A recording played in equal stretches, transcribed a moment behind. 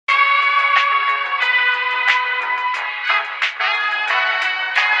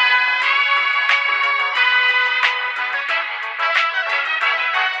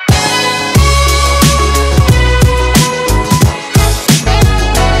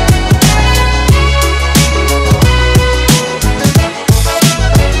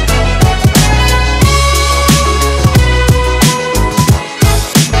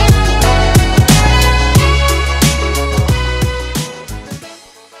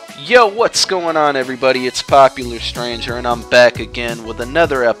Yo, what's going on, everybody? It's Popular Stranger, and I'm back again with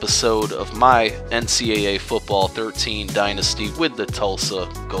another episode of my NCAA Football 13 Dynasty with the Tulsa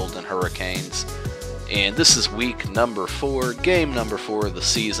Golden Hurricanes. And this is week number 4, game number 4 of the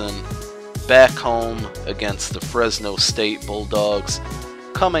season, back home against the Fresno State Bulldogs,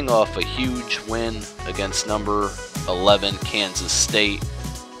 coming off a huge win against number 11 Kansas State.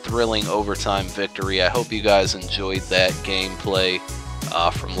 Thrilling overtime victory. I hope you guys enjoyed that gameplay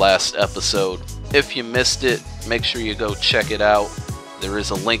from last episode. If you missed it, make sure you go check it out. There is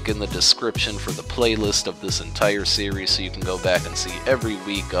a link in the description for the playlist of this entire series, so you can go back and see every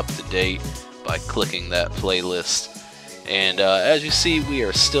week up to date by clicking that playlist. And as you see, we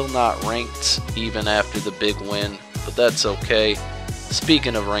are still not ranked even after the big win, but that's okay.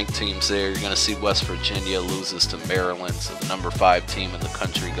 Speaking of ranked teams there, you're going to see West Virginia loses to Maryland, so the number 5 team in the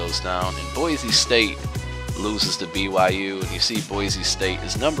country goes down, and Boise State loses to BYU, and you see Boise State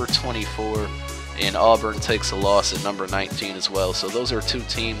is number 24, and Auburn takes a loss at number 19 as well. So those are two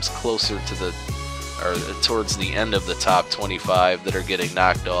teams closer to the, or towards the end of the top 25 that are getting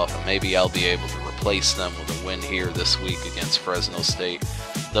knocked off, and maybe I'll be able to replace them with a win here this week against Fresno State,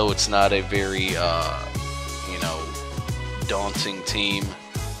 though it's not a very, daunting team.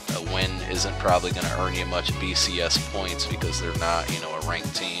 A win isn't probably going to earn you much BCS points because they're not, a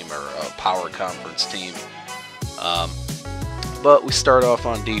ranked team or a power conference team. But we start off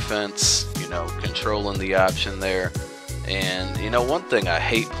on defense, controlling the option there. And, one thing I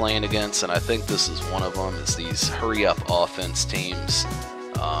hate playing against, and I think this is one of them, is these hurry-up offense teams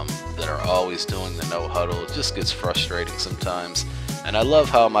that are always doing the no-huddle. It just gets frustrating sometimes. And I love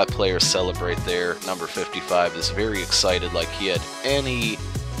how my players celebrate there. Number 55 is very excited, like he had any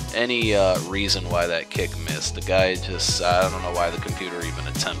reason why that kick missed. The guy just, I don't know why the computer even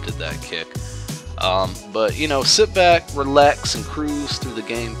attempted that kick. But, sit back, relax, and cruise through the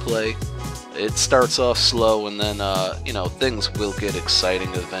gameplay. It starts off slow, and then, things will get exciting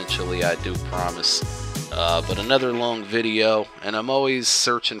eventually, I do promise. But another long video, and I'm always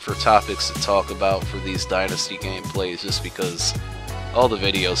searching for topics to talk about for these Dynasty gameplays just because all the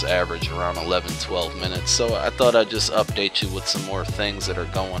videos average around 11-12 minutes, so I thought I'd just update you with some more things that are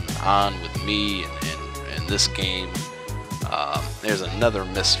going on with me and this game. There's another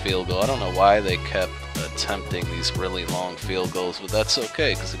missed field goal. I don't know why they kept attempting these really long field goals, but that's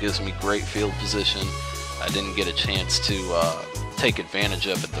okay because it gives me great field position. I didn't get a chance to take advantage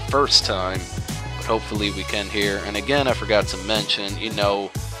of it the first time, but hopefully we can here. And again, I forgot to mention,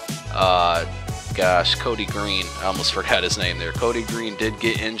 Cody Green, I almost forgot his name there. Cody Green did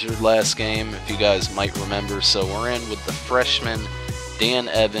get injured last game, if you guys might remember, so we're in with the freshman Dan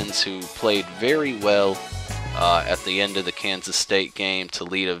Evans, who played very well at the end of the Kansas State game to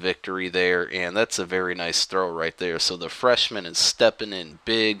lead a victory there, and that's a very nice throw right there. So the freshman is stepping in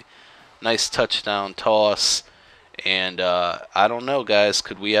big, nice touchdown toss, and I don't know, guys,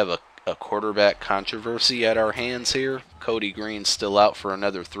 could we have a quarterback controversy at our hands here? Cody Green's still out for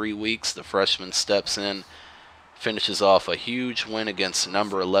another 3 weeks. The freshman steps in, finishes off a huge win against the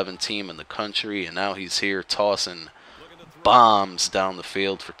number 11 team in the country, and now he's here tossing bombs down the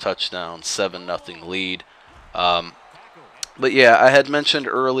field for touchdown, 7-0 lead. But yeah, I had mentioned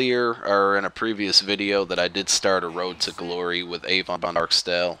earlier, or in a previous video, that I did start a road to glory with Avon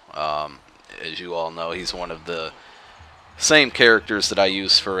Barksdale. As you all know, he's one of the same characters that I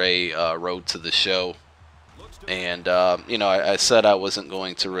use for a road to the show. And, I said I wasn't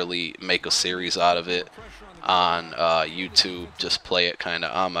going to really make a series out of it on YouTube, just play it kind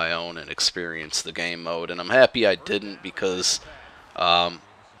of on my own and experience the game mode. And I'm happy I didn't because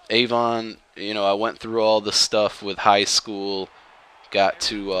Avon, I went through all the stuff with high school, got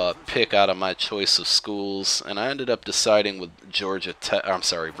to pick out of my choice of schools, and I ended up deciding with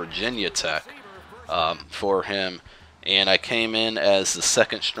Virginia Tech for him. And I came in as the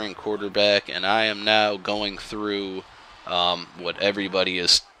second string quarterback, and I am now going through what everybody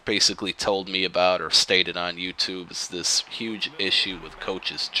has basically told me about or stated on YouTube. Is this huge issue with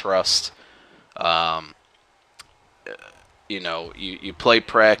coaches' trust. You play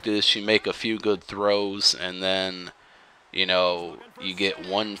practice, you make a few good throws, and then you get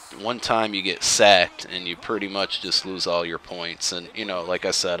one time you get sacked and you pretty much just lose all your points. And like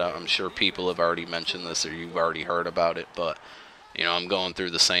I said, I'm sure people have already mentioned this or you've already heard about it, but I'm going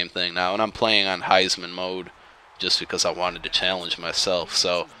through the same thing now, and I'm playing on Heisman mode just because I wanted to challenge myself.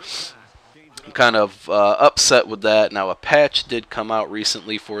 So I'm kind of upset with that. Now, a patch did come out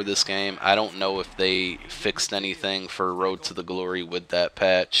recently for this game. I don't know if they fixed anything for Road to the Glory with that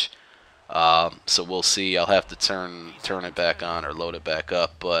patch. So we'll see. I'll have to turn it back on or load it back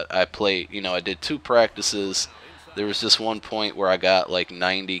up. But I played, I did 2 practices. There was just one point where I got like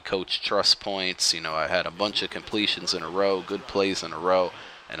 90 coach trust points. You know, I had a bunch of completions in a row, good plays in a row,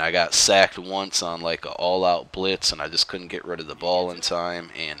 and I got sacked once on like an all-out blitz, and I just couldn't get rid of the ball in time,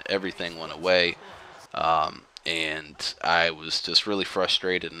 and everything went away. And I was just really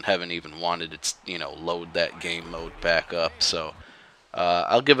frustrated and haven't even wanted to, load that game mode back up. So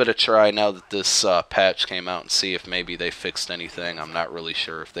I'll give it a try now that this patch came out and see if maybe they fixed anything. I'm not really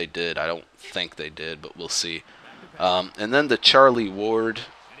sure if they did. I don't think they did, but we'll see. And then the Charlie Ward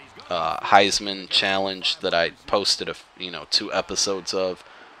Heisman Challenge that I posted, 2 episodes of.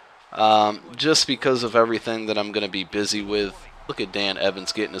 Just because of everything that I'm going to be busy with. Look at Dan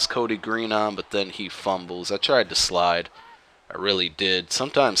Evans getting his Cody Green on, but then he fumbles. I tried to slide. I really did.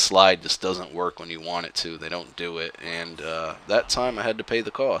 Sometimes slide just doesn't work when you want it to. They don't do it. And that time I had to pay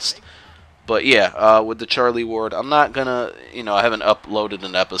the cost. But yeah, with the Charlie Ward, I'm not going to, I haven't uploaded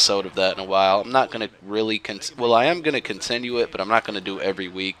an episode of that in a while. I'm not going to really, well, I am going to continue it, but I'm not going to do it every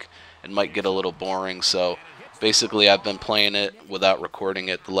week. It might get a little boring. So basically, I've been playing it without recording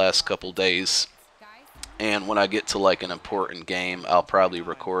it the last couple days. And when I get to like an important game, I'll probably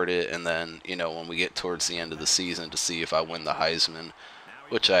record it. And then, when we get towards the end of the season to see if I win the Heisman,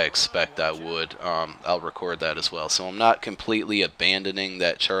 which I expect I would, I'll record that as well. So I'm not completely abandoning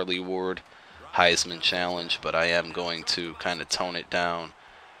that Charlie Ward Heisman Challenge, but I am going to kind of tone it down.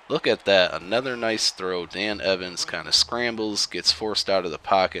 Look at that. Another nice throw. Dan Evans kind of scrambles, gets forced out of the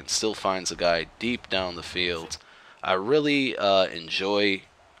pocket, and still finds a guy deep down the field. I really enjoy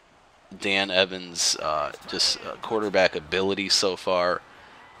Dan Evans' quarterback ability so far,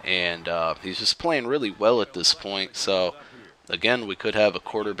 and he's just playing really well at this point. So again, we could have a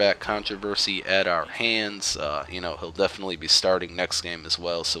quarterback controversy at our hands. He'll definitely be starting next game as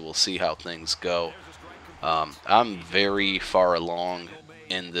well, so we'll see how things go. I'm very far along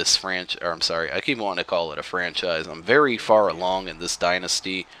in this franchise, or I'm sorry, I keep wanting to call it a franchise. I'm very far along in this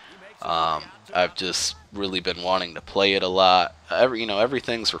dynasty. I've just really been wanting to play it a lot.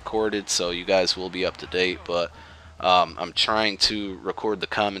 Everything's recorded, so you guys will be up to date, but I'm trying to record the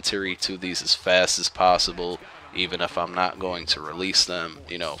commentary to these as fast as possible, even if I'm not going to release them.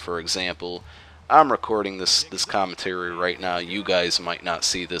 For example, I'm recording this commentary right now. You guys might not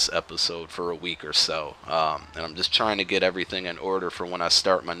see this episode for a week or so, and I'm just trying to get everything in order for when I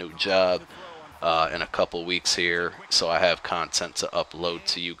start my new job in a couple weeks here, so I have content to upload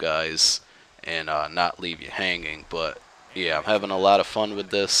to you guys and not leave you hanging. But yeah, I'm having a lot of fun with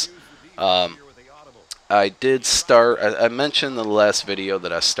this. I did start, I mentioned in the last video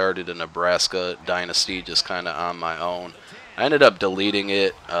that I started a Nebraska Dynasty just kind of on my own. I ended up deleting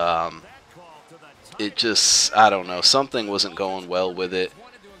it. It just, I don't know, something wasn't going well with it,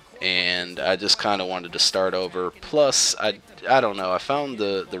 and I just kind of wanted to start over. Plus, I don't know, I found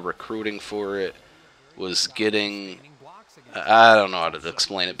the recruiting for it was getting, I don't know how to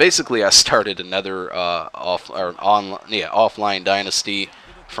explain it. Basically, I started another offline dynasty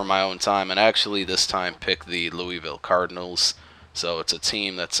for my own time, and actually this time picked the Louisville Cardinals. So it's a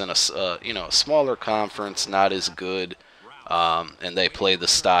team that's in a smaller conference, not as good, and they play the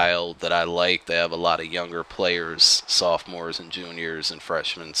style that I like. They have a lot of younger players, sophomores and juniors and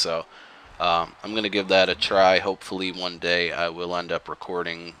freshmen. So I'm going to give that a try. Hopefully one day I will end up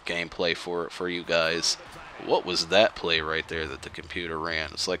recording gameplay for it for you guys. What was that play right there that the computer ran?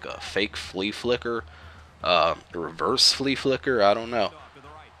 It's like a fake flea flicker, reverse flea flicker, I don't know.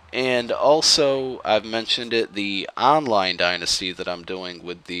 And also, I've mentioned it, the online dynasty that I'm doing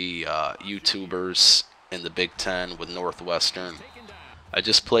with the YouTubers in the Big Ten with Northwestern. I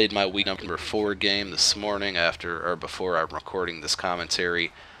just played my week number 4 game this morning before I'm recording this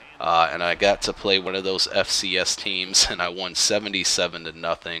commentary, and I got to play one of those FCS teams, and I won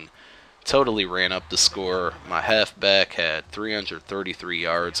 77-0. Totally ran up the score. My halfback had 333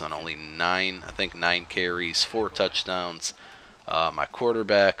 yards on only 9 carries, 4 touchdowns. My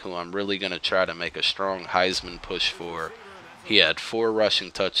quarterback, who I'm really going to try to make a strong Heisman push for, he had 4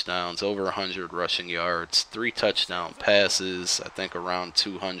 rushing touchdowns, over 100 rushing yards, 3 touchdown passes, I think around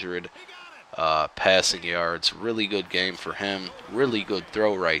 200 passing yards. Really good game for him. Really good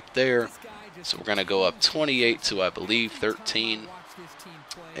throw right there. So we're going to go up 28 to, I believe, 13.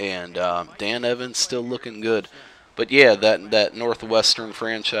 And Dan Evans still looking good. But yeah, that Northwestern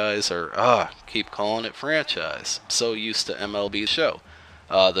franchise, or keep calling it franchise. I'm so used to MLB show.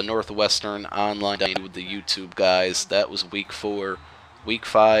 The Northwestern online with the YouTube guys, that was week 4. Week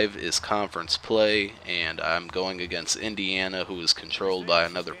 5 is conference play, and I'm going against Indiana, who is controlled by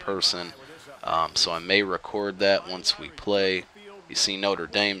another person. So I may record that once we play. You see Notre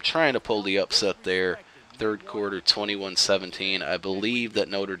Dame trying to pull the upset there. third quarter, 21-17. I believe that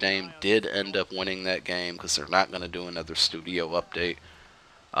Notre Dame did end up winning that game because they're not going to do another studio update.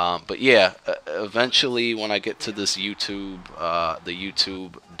 But yeah, eventually when I get to this YouTube, the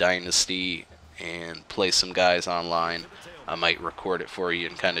YouTube Dynasty, and play some guys online, I might record it for you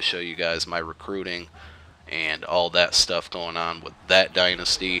and kind of show you guys my recruiting and all that stuff going on with that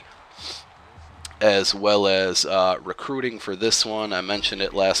Dynasty, as well as recruiting for this one. I mentioned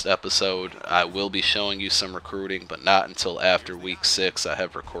it last episode. I will be showing you some recruiting, but not until after week 6. I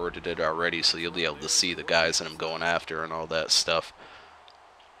have recorded it already, so you'll be able to see the guys that I'm going after and all that stuff,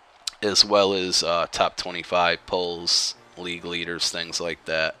 as well as top 25 polls, league leaders, things like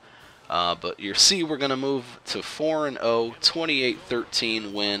that. But you see, we're going to move to 4-0,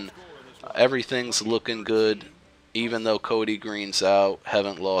 28-13 win. Everything's looking good, even though Cody Green's out.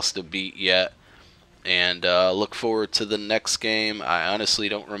 Haven't lost a beat yet. And look forward to the next game. I honestly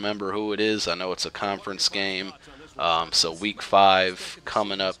don't remember who it is. I know it's a conference game. So week 5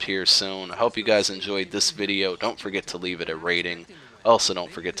 coming up here soon. I hope you guys enjoyed this video. Don't forget to leave it a rating. Also,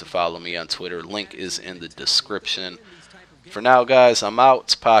 don't forget to follow me on Twitter. Link is in the description. For now, guys, I'm out.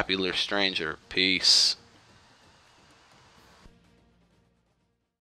 It's Popular Stranger. Peace.